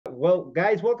Well,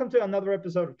 guys, welcome to another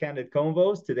episode of Candid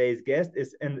Convos. Today's guest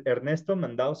is Ernesto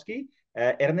Mandowsky.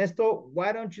 Ernesto,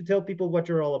 why don't you tell people what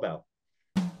you're all about?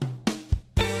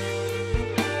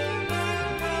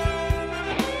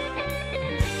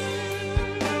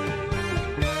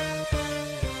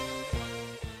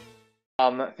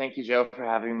 Thank you, Joe, for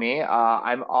having me.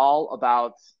 I'm all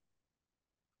about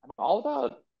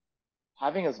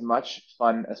having as much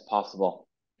fun as possible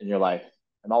in your life.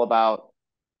 I'm all about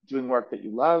doing work that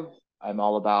you love. I'm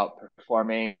all about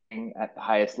performing at the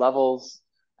highest levels.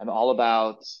 I'm all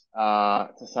about,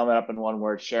 to sum it up in one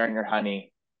word, sharing your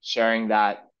honey, sharing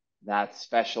that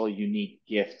special, unique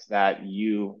gift that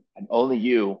you and only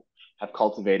you have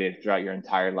cultivated throughout your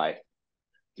entire life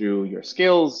through your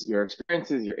skills, your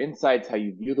experiences, your insights, how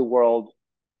you view the world.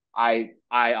 I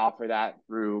offer that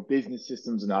through business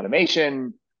systems and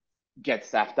automation. Get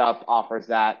Staffed Up offers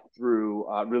that through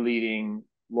relieving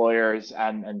lawyers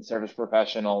and service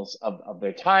professionals of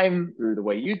their time through the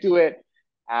way you do it.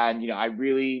 And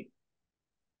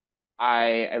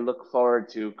I look forward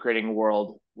to creating a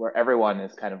world where everyone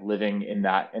is kind of living in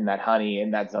that honey,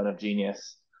 in that zone of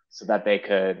genius, so that they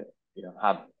could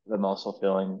have the most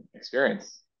fulfilling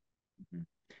experience. Mhm.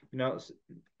 You know,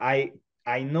 I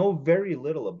I know very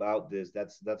little about this.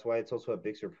 That's why it's also a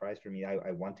big surprise for me.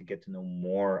 I want to get to know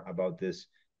more about this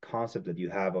concept that you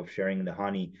have of sharing the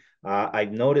honey.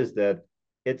 I've noticed that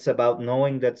it's about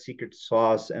knowing that secret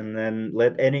sauce and then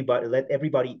let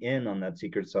everybody in on that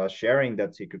secret sauce, sharing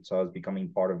that secret sauce, becoming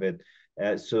part of it,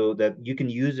 so that you can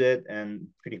use it and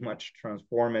pretty much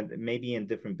transform it, maybe in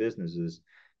different businesses.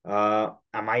 Am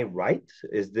I right?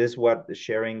 Is this what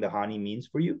sharing the honey means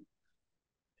for you?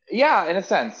 Yeah, in a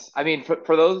sense. I mean,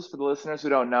 for the listeners who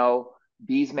don't know,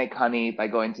 bees make honey by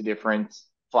going to different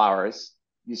flowers.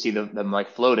 You see them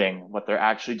like floating. What they're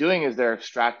actually doing is they're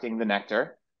extracting the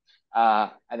nectar.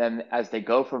 And then as they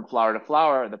go from flower to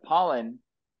flower, the pollen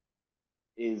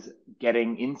is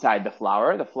getting inside the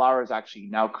flower. The flower is actually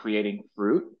now creating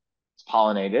fruit. It's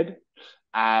pollinated.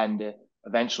 And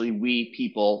eventually we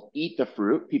people eat the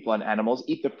fruit. People and animals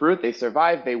eat the fruit. They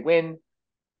survive, they win,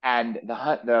 and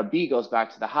the bee goes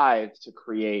back to the hive to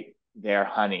create their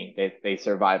honey they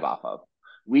survive off of.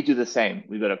 We do the same.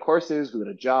 We go to courses, we go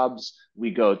to jobs,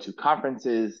 we go to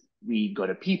conferences, we go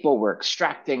to people. We're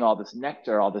extracting all this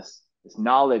nectar, all this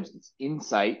knowledge, this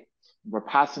insight. We're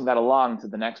passing that along to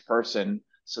the next person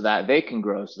so that they can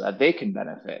grow, so that they can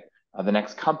benefit. The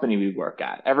next company we work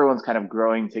at, everyone's kind of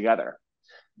growing together.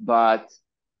 But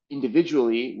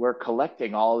individually, we're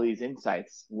collecting all of these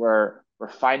insights. We're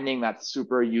finding that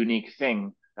super unique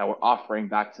thing that we're offering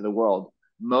back to the world.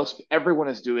 Most everyone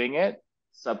is doing it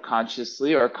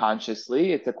subconsciously or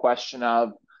consciously. It's a question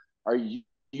of, are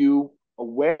you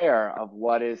aware of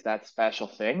what is that special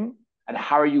thing and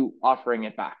how are you offering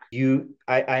it back?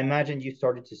 I imagine you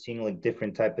started to see like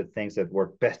different type of things that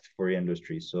work best for your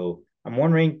industry. So I'm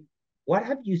wondering, what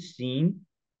have you seen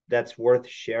that's worth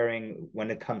sharing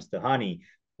when it comes to honey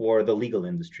for the legal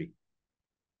industry?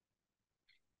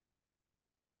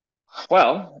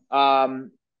 Well,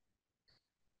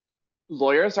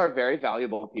 lawyers are very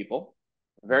valuable people,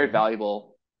 very Mhm.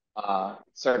 valuable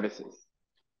services.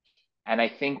 And I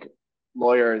think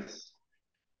lawyers,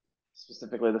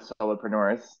 specifically the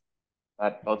solopreneurs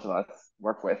that both of us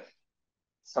work with,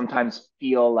 sometimes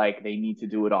feel like they need to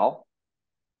do it all.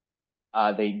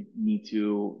 They need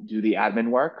to do the admin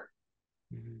work.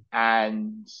 Mhm.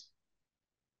 And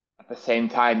at the same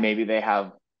time, maybe they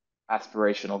have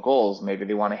aspirational goals. Maybe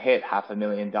they want to hit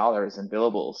 $500,000 in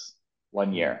billables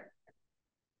one Mhm. year.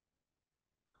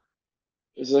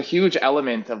 There's a huge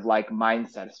element of like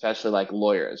mindset, especially like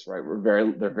lawyers, right?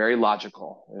 They're very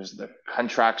logical. There's the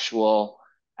contractual.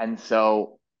 And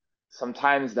so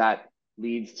sometimes that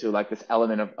leads to like this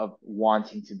element of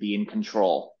wanting to be in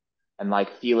control and like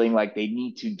feeling like they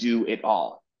need to do it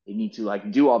all. They need to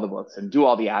like do all the books and do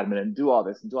all the admin and do all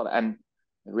this and do all that. And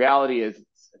the reality is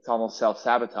it's almost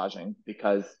self-sabotaging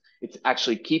because it's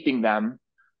actually keeping them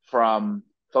from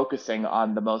focusing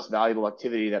on the most valuable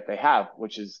activity that they have,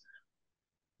 which is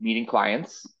meeting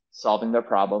clients, solving their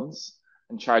problems,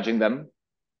 and charging them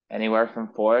anywhere from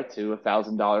 $400 to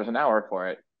 $1,000 an hour for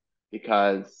it.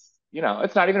 Because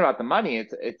it's not even about the money.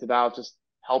 It's about just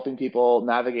helping people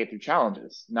navigate through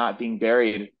challenges, not being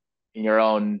buried in your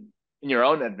own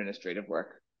administrative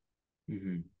work.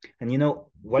 Mhm. And you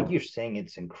know what you're saying,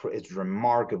 it's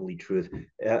remarkably true.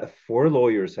 For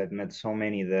lawyers, I've met so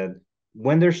many that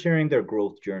when they're sharing their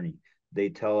growth journey, they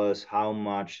tell us how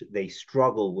much they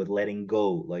struggle with letting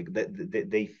go. Like that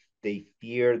they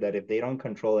fear that if they don't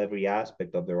control every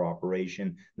aspect of their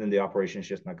operation, then the operation is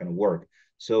just not going to work.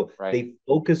 So Right. they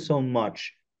focus so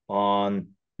much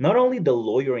on not only the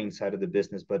lawyering side of the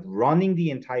business, but running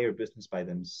the entire business by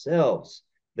themselves,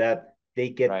 that they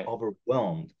get Right.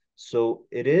 overwhelmed. So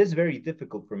it is very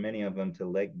difficult for many of them to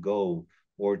let go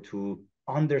or to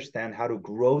understand how to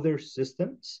grow their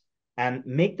systems and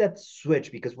make that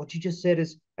switch, because what you just said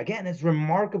is, again, it's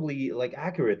remarkably like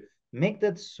accurate. Make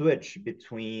that switch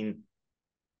between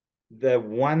the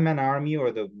one man army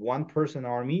or the one person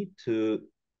army to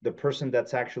the person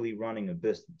that's actually running a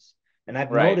business. And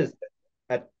I've Right. noticed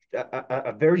that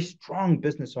a very strong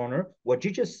business owner, what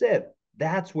you just said,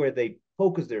 that's where they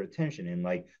focus their attention in.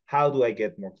 Like, how do I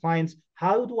get more clients?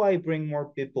 How do I bring more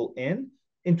people in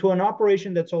into an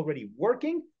operation that's already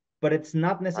working, but it's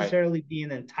not Right. necessarily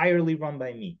being entirely run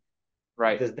by me?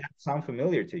 Right. Does that sound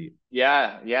familiar to you?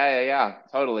 Yeah. Yeah. Yeah. Yeah.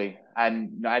 Totally.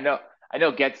 And I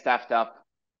know Get Staffed Up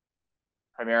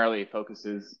primarily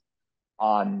focuses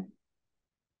on,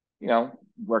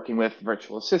 working with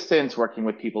virtual assistants, working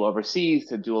with people overseas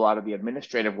to do a lot of the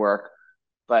administrative work.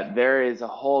 But there is a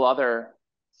whole other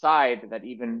side that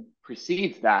even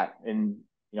precedes that in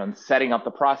setting up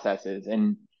the processes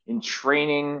and in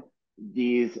training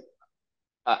these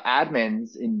admins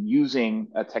in using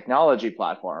a technology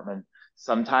platform. And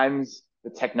sometimes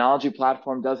the technology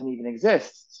platform doesn't even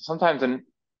exist. So sometimes an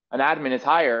admin is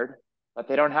hired, but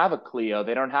they don't have a Clio,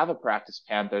 they don't have a Practice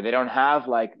Panther, they don't have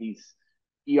like these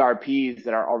ERPs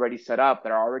that are already set up,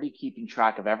 that are already keeping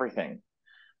track of everything.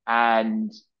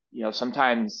 And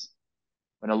sometimes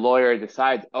when a lawyer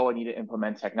decides, oh, I need to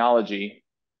implement technology,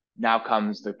 now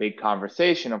comes the big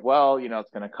conversation of, well, it's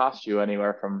going to cost you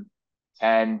anywhere from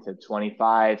 10 to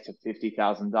 25 to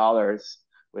 $50,000,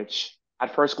 which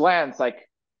at first glance, like,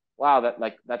 wow,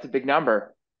 that's a big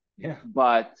number. Yeah.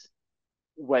 But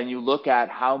when you look at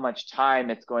how much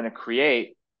time it's going to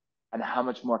create and how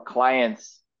much more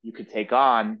clients you could take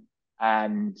on,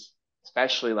 and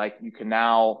especially like you can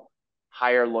now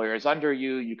hire lawyers under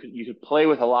you, you could play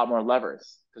with a lot more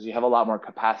levers because you have a lot more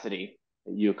capacity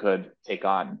that you could take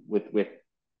on with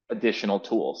additional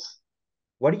tools.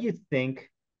 What do you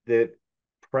think the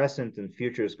present and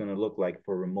future is going to look like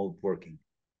for remote working?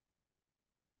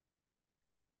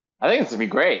 I think it's gonna be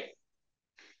great.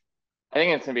 I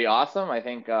think it's gonna be awesome. I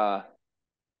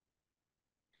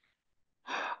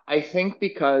think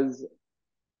because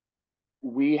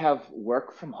we have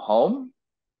work from home,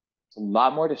 it's a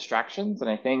lot more distractions, and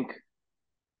I think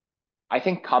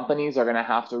companies are gonna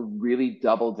have to really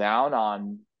double down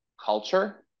on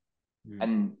culture Mm.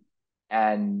 and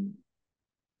and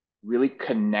really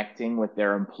connecting with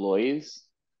their employees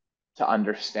to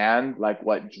understand like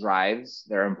what drives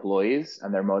their employees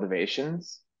and their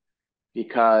motivations,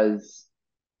 because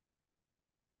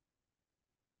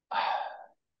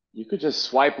you could just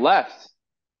swipe left,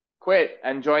 quit,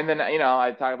 and join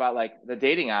I talk about like the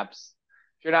dating apps.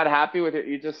 If you're not happy with it,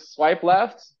 you just swipe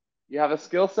left. You have a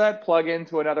skill set, plug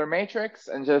into another matrix,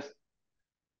 and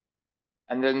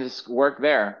then just work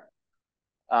there.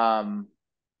 Um,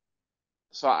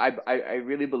 so I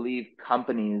really believe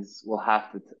companies will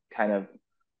have to kind of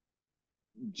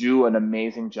do an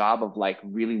amazing job of like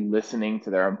really listening to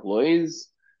their employees,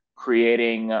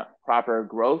 creating proper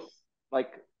growth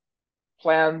like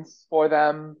plans for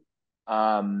them.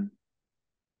 Um,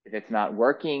 if it's not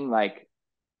working, like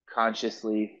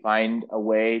consciously find a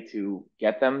way to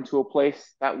get them to a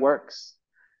place that works.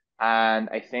 And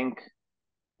I think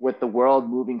with the world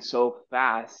moving so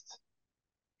fast,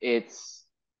 it's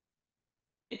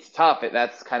it's tough.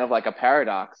 That's kind of like a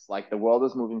paradox. Like the world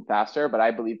is moving faster, but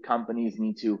I believe companies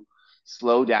need to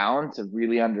slow down to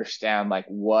really understand like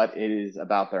what it is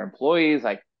about their employees,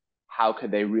 like how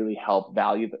could they really help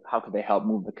how could they help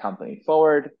move the company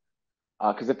forward?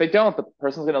 Because if they don't, the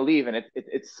person's going to leave, and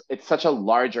it's such a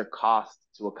larger cost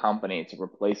to a company to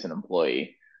replace an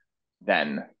employee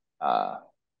than uh,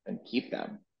 than keep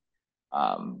them.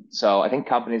 So I think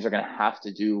companies are going to have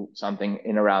to do something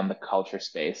in around the culture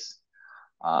space.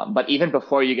 But even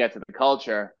before you get to the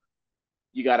culture,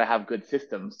 you got to have good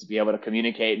systems to be able to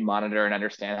communicate and monitor and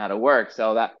understand how to work.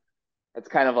 So that's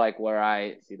kind of like where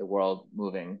I see the world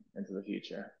moving into the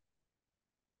future.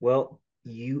 Well,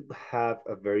 you have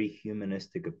a very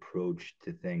humanistic approach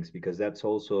to things, because that's Yeah.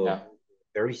 also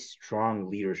very strong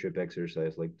leadership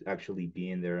exercise, like actually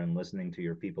being there and listening to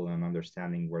your people and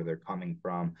understanding where they're coming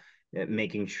from,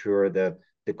 making sure that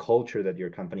the culture that your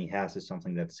company has is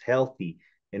something that's healthy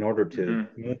in order to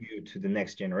Hmm. move you to the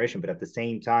next generation. But at the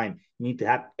same time, you need to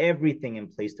have everything in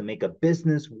place to make a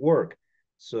business work.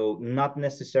 So not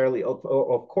necessarily, of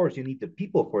course, you need the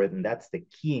people for it, and that's the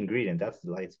key ingredient. That's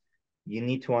the lights. You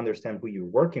need to understand who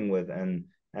you're working with, and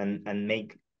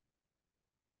make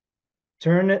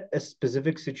turn a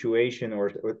specific situation,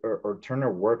 or turn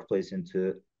a workplace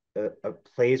into a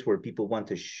place where people want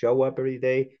to show up every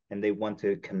day and they want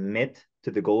to commit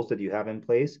to the goals that you have in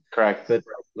place. Correct. But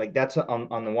like that's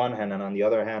on the one hand, and on the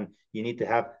other hand, you need to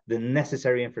have the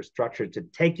necessary infrastructure to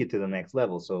take you to the next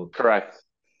level. So Correct.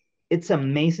 it's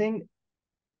amazing,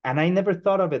 and I never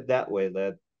thought of it that way,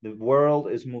 that the world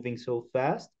is moving so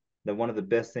fast that one of the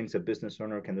best things a business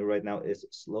owner can do right now is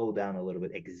slow down a little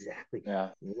bit. Exactly. Yeah.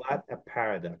 What a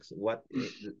paradox.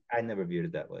 I never viewed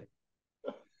it that way.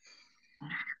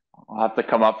 I'll have to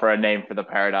come up for a name for the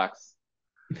paradox.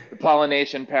 The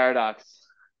pollination paradox.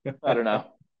 I don't know.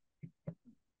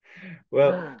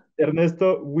 Well,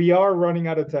 Ernesto, we are running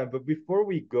out of time, but before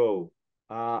we go,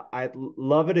 I'd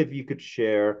love it if you could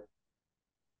share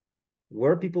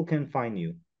where people can find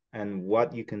you and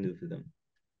what you can do for them.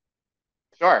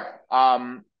 Sure.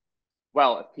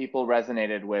 Well, if people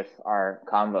resonated with our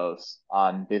convos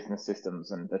on business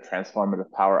systems and the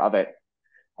transformative power of it,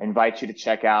 I invite you to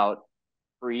check out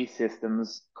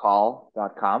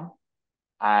freesystemscall.com,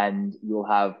 and you'll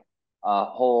have a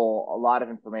lot of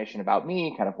information about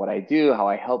me, kind of what I do, how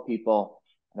I help people.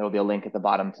 And there will be a link at the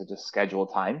bottom to just schedule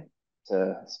time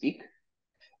to speak.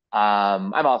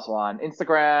 I'm also on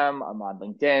Instagram. I'm on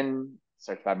LinkedIn.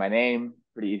 Search by my name.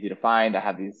 Pretty easy to find. I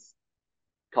have these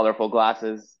colorful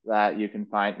glasses that you can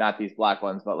find, not these black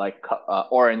ones, but like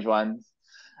orange ones.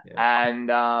 Yeah.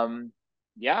 And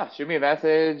yeah, shoot me a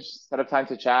message, set up time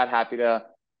to chat. Happy to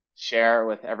share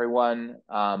with everyone.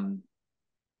 I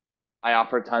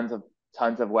offer tons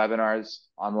of webinars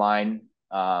online,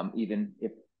 even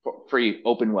if free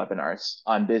open webinars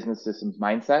on business systems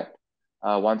mindset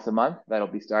once a month. That'll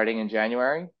be starting in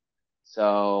January.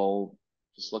 So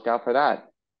just look out for that.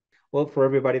 Well, for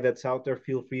everybody that's out there,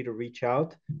 feel free to reach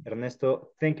out. Ernesto,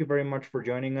 thank you very much for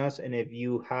joining us. And if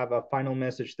you have a final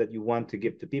message that you want to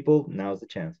give to people, now's the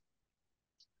chance.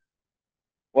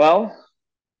 Well,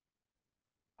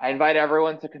 I invite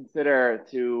everyone to consider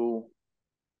to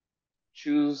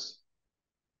choose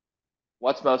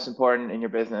what's most important in your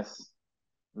business.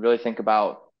 Really think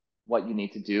about what you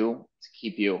need to do to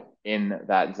keep you in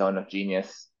that zone of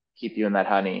genius, keep you in that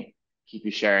honey, keep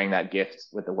you sharing that gift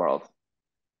with the world.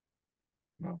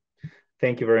 Well,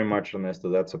 thank you very much, Ernesto.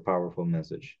 That's a powerful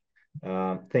message.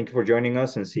 Thank you for joining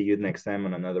us, and see you next time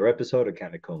on another episode of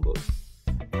Candid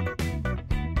Convos.